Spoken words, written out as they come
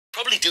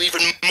probably do even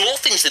more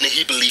things than a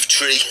Hebel leaf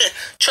tree.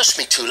 Trust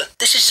me, Tula,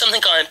 this is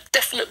something I am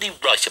definitely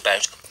right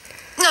about.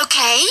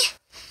 Okay.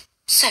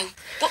 So,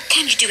 what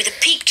can you do with a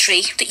peep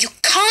tree that you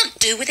can't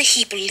do with a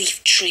Hebel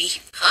leaf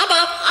tree? Hubba,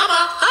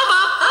 hubba, hubba,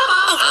 hubba.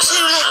 Oh,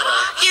 Tula,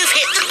 you've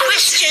hit the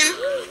question.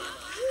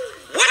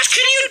 What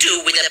can you do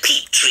with a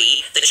peep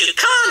tree that you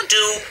can't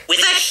do with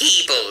a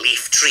Hebel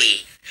leaf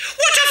tree?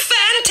 What a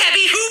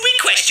fan-tabby-hooby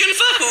question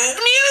for Hoob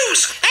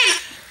News! And,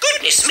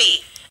 goodness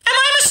me, am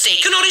I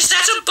mistaken, or is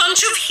that a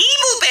bunch of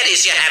Hebel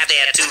berries you have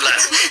there, Tula?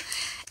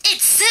 It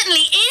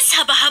certainly is,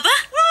 Hubba Hubba.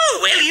 Oh,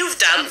 well, you've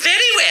done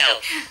very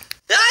well.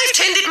 I've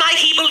tended my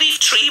Hebel leaf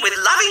tree with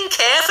loving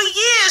care for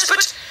years,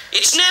 but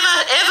it's never,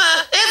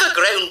 ever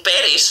grown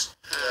berries.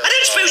 I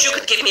don't suppose you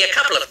could give me a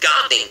couple of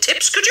gardening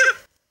tips, could you?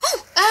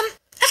 Oh,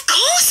 of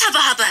course,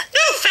 Hubba Hubba.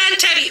 No,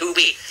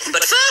 fan-tabby-hooby.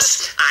 But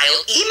first,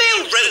 I'll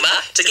email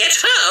Roma to get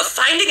her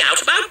finding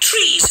out about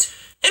trees.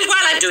 And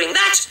while I'm doing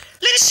that,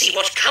 let's see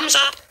what comes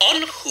up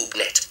on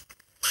HoobNet.